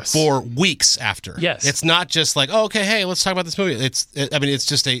car. Yes. For weeks after. Yes. It's not just like, oh, okay, hey, let's talk about this movie. It's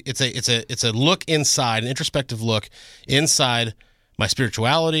just it's a look inside, an introspective look inside my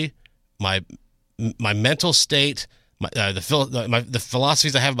spirituality, my mental state, the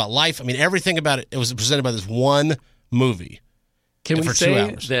philosophies I have about life. I mean, everything about it. It was presented by this one movie. Can we for 2 say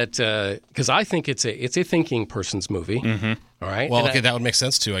hours. that? Because I think it's a thinking person's movie. Mm-hmm. All right. Well, that would make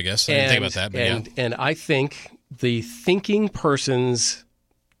sense too, I guess. I didn't think about that, but and I think the thinking person's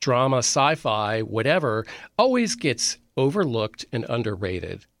drama, sci-fi, whatever, always gets overlooked and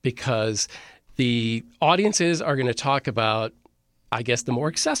underrated because the audiences are going to talk about, I guess, the more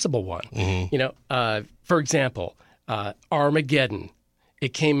accessible one. Mm-hmm. For example, Armageddon.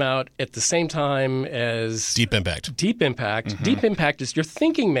 It came out at the same time as Deep Impact. Mm-hmm. Deep Impact is your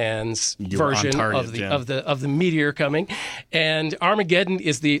thinking man's version of the meteor coming, and Armageddon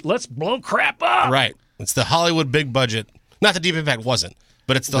is the let's blow crap up. Right. It's the Hollywood big budget. Not that Deep Impact wasn't,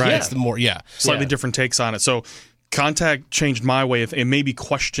 but it's the it's the more slightly different takes on it. So Contact changed my way of, it made me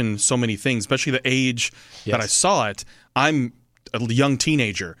question so many things, especially the age that I saw it. I'm a young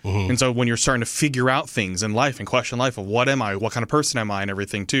teenager. Mm-hmm. And so when you're starting to figure out things in life and question life of what am I, what kind of person am I, and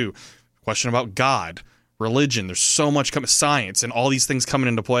everything too, question about God, religion, there's so much science and all these things coming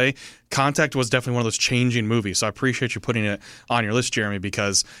into play. Contact was definitely one of those changing movies. So I appreciate you putting it on your list, Jeremy,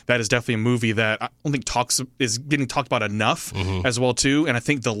 because that is definitely a movie that I don't think is getting talked about enough as well too. And I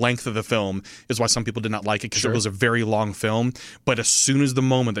think the length of the film is why some people did not like it, because it was a very long film. But as soon as the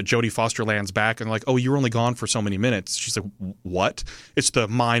moment that Jodie Foster lands back and like, oh, you were only gone for so many minutes, she's like, what? It's the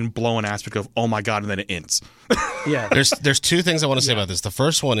mind-blowing aspect of, oh my God, and then it ends. Yeah. There's two things I want to say about this. The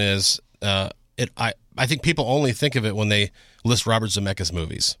first one is I think people only think of it when they list Robert Zemeckis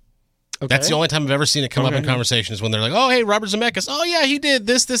movies. Okay. That's the only time I've ever seen it come up in conversation is when they're like, oh, hey, Robert Zemeckis. Oh, yeah, he did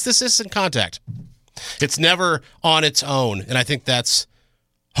this in Contact. It's never on its own, and I think that's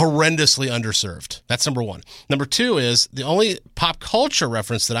horrendously underserved. That's number one. Number two is the only pop culture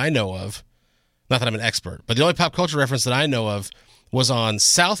reference that I know of, not that I'm an expert, but the only pop culture reference that I know of was on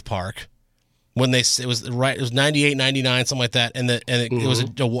South Park when it was 98, 99, something like that, and it was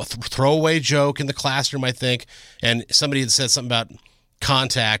a throwaway joke in the classroom, I think, and somebody had said something about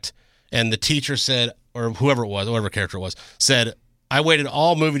Contact, and the teacher said, or whoever it was, whatever character it was, said, I waited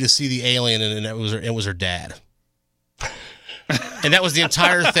all movie to see the alien, and it was her dad. And that was the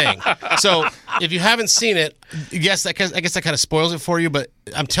entire thing. So if you haven't seen it, yes, I guess that kind of spoils it for you. But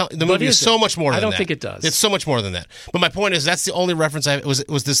I'm telling the movie is so much more. I than don't think it does. It's so much more than that. But my point is that's the only reference I was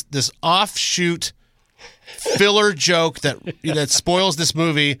this offshoot filler joke that spoils this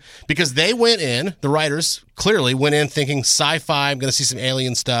movie because they went in. The writers clearly went in thinking sci-fi. I'm going to see some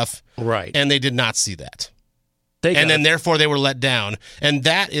alien stuff, right? And they did not see that. Then therefore they were let down. And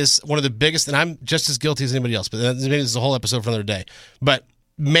that is one of the biggest, and I'm just as guilty as anybody else, but maybe this is a whole episode for another day. But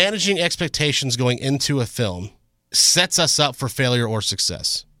managing expectations going into a film sets us up for failure or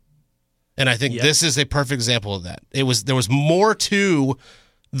success. And I think this is a perfect example of that. There was more to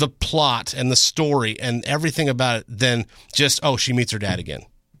the plot and the story and everything about it than just, oh, she meets her dad again.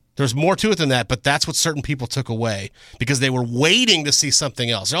 There's more to it than that, but that's what certain people took away because they were waiting to see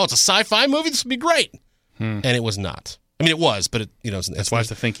something else. Oh, it's a sci-fi movie? This would be great. And it was not. I mean, it was, but that's why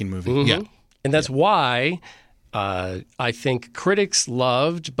it's a thinking movie. Mm-hmm. Yeah, and that's why I think critics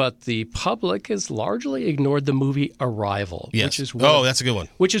loved, but the public has largely ignored the movie Arrival. Yes. Which is that's a good one.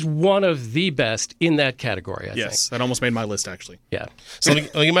 Which is one of the best in that category. I think. That almost made my list actually. Yeah. So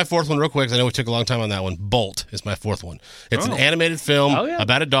let me get my fourth one real quick. 'Cause I know we took a long time on that one. Bolt is my fourth one. It's an animated film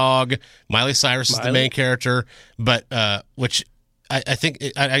about a dog. Miley Cyrus is the main character, but which. I think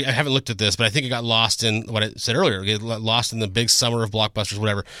I haven't looked at this, but I think it got lost in what I said earlier. It got lost in the big summer of blockbusters,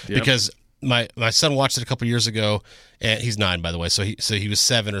 whatever. Yep. Because my son watched it a couple years ago, and he's 9, by the way. So he was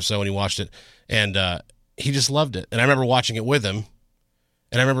 7 or so when he watched it, and he just loved it. And I remember watching it with him,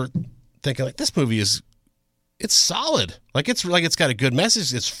 and I remember thinking like, this movie it's solid. It's got a good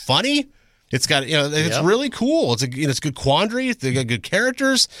message. It's funny. It's got it's really cool. It's a good quandary. They got good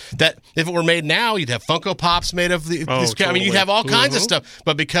characters. That if it were made now, you'd have Funko Pops made of these. Totally. I mean, you'd have all kinds of stuff.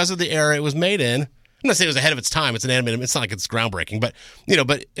 But because of the era it was made in, I'm not saying it was ahead of its time. It's an animated. It's not like it's groundbreaking, but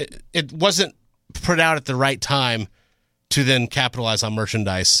it wasn't put out at the right time to then capitalize on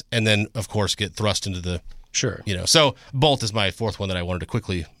merchandise and then of course get thrust into the So Bolt is my fourth one that I wanted to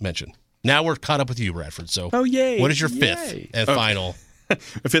quickly mention. Now we're caught up with you, Bradford. So what is your fifth and final?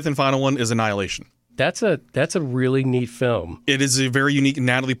 The fifth and final one is Annihilation. That's a really neat film. It is a very unique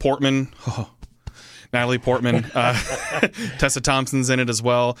Natalie Portman. Tessa Thompson's in it as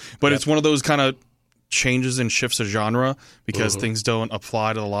well. But it's one of those kind of changes and shifts of genre because things don't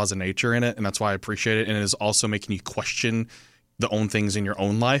apply to the laws of nature in it. And that's why I appreciate it. And it is also making you question the own things in your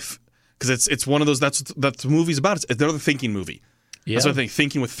own life. Because it's one of those, that's the movie's about. It's another thinking movie. Yeah. That's what I think,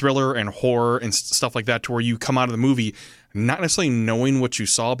 thinking with thriller and horror and stuff like that, to where you come out of the movie not necessarily knowing what you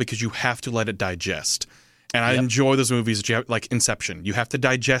saw because you have to let it digest. And I enjoy those movies that you have, like Inception. You have to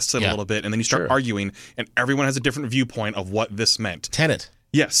digest it a little bit, and then you start arguing, and everyone has a different viewpoint of what this meant. Tenet.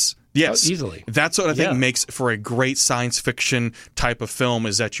 Yes. Oh, easily. That's what I think makes for a great science fiction type of film,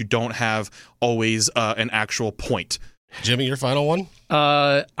 is that you don't have always an actual point. Jimmy, your final one?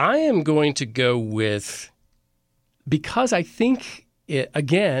 I am going to go with, because I think,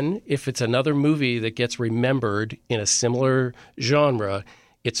 again, if it's another movie that gets remembered in a similar genre,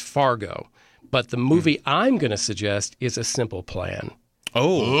 it's Fargo. But the movie I'm going to suggest is A Simple Plan.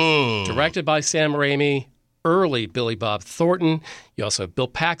 Directed by Sam Raimi, early Billy Bob Thornton. You also have Bill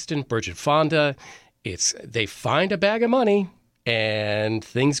Paxton, Bridget Fonda. They find a bag of money and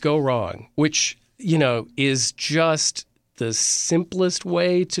things go wrong, which, is just the simplest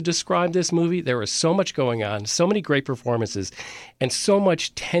way to describe this movie. There is so much going on, so many great performances, and so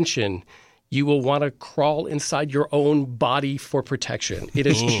much tension. You will want to crawl inside your own body for protection. It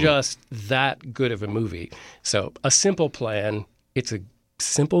is just that good of a movie. So A Simple Plan, it's a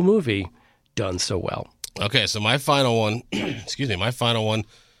simple movie done so well. Okay, so my final one, my final one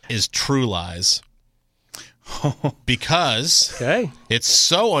is True Lies. Because it's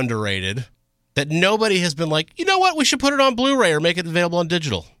so underrated that nobody has been like, you know what, we should put it on Blu-ray or make it available on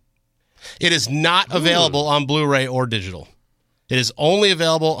digital. It is not available on Blu-ray or digital. It is only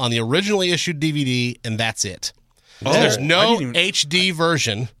available on the originally issued DVD, and that's it. There's no HD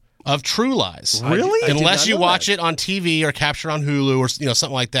version of True Lies. Really? Unless you watch it on TV or capture on Hulu or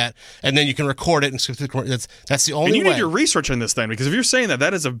something like that, and then you can record it and skip through the. That's the only way. And you need your research on this then, because if you're saying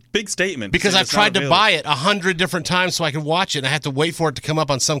that is a big statement. Because I've tried to buy it 100 different times so I can watch it, and I have to wait for it to come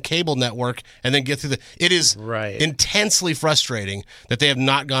up on some cable network and then get through It is intensely frustrating that they have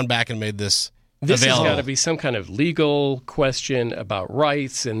not gone back and made this. This has got to be some kind of legal question about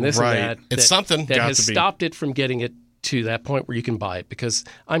rights and this and that. It's something that has stopped it from getting it to that point where you can buy it, because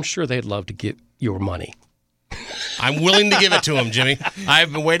I'm sure they'd love to get your money. I'm willing to give it to them, Jimmy.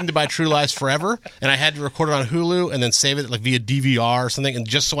 I've been waiting to buy True Lies forever, and I had to record it on Hulu and then save it via DVR or something, and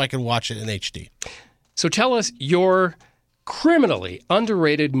just so I could watch it in HD. So tell us your criminally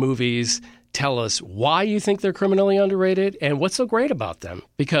underrated movies. Tell us why you think they're criminally underrated and what's so great about them,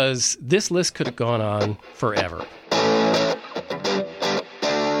 because this list could have gone on forever.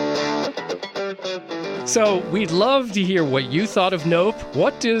 So we'd love to hear what you thought of Nope.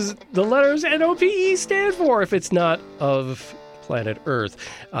 What does the letters NOPE stand for if it's not of planet Earth?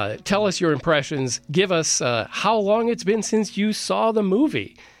 Tell us your impressions. Give us how long it's been since you saw the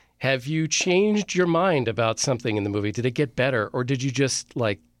movie. Have you changed your mind about something in the movie? Did it get better, or did you just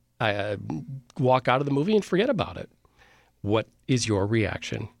walk out of the movie and forget about it? What is your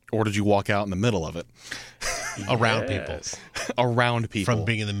reaction? Or did you walk out in the middle of it? Around people. Around people. From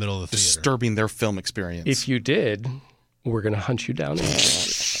being in the middle of the theater. Disturbing their film experience. If you did, we're going to hunt you down.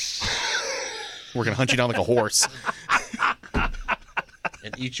 We're going to hunt you down like a horse.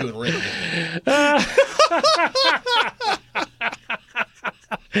 And eat you and rape you.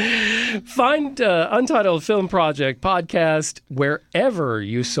 Find Untitled Film Project podcast wherever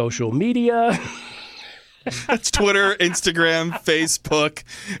you social media. That's Twitter, Instagram, Facebook.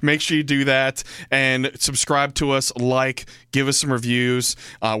 Make sure you do that and subscribe to us, give us some reviews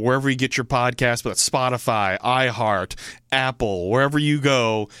wherever you get your podcast, but that's Spotify, iHeart, Apple, wherever you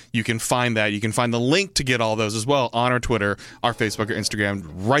go, you can find that. You can find the link to get all those as well on our Twitter, our Facebook, or Instagram.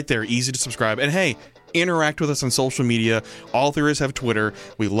 Right there, easy to subscribe. And hey, interact with us on social media. All there is have Twitter.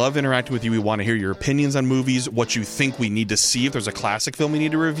 We love interacting with you. We want to hear your opinions on movies, what you think we need to see, if there's a classic film we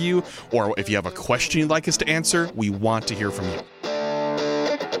need to review, or if you have a question you'd like us to answer. We want to hear from you.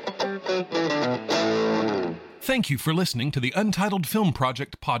 Thank you for listening to the Untitled Film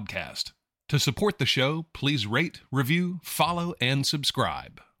Project podcast. To support the show, please rate, review, follow, and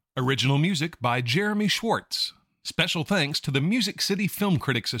subscribe. Original music by Jeremy Schwartz. Special thanks to the Music City Film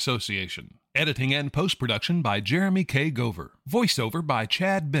Critics Association. Editing and post-production by Jeremy K. Gover. Voiceover by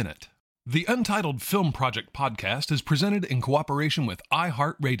Chad Bennett. The Untitled Film Project podcast is presented in cooperation with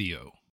iHeartRadio.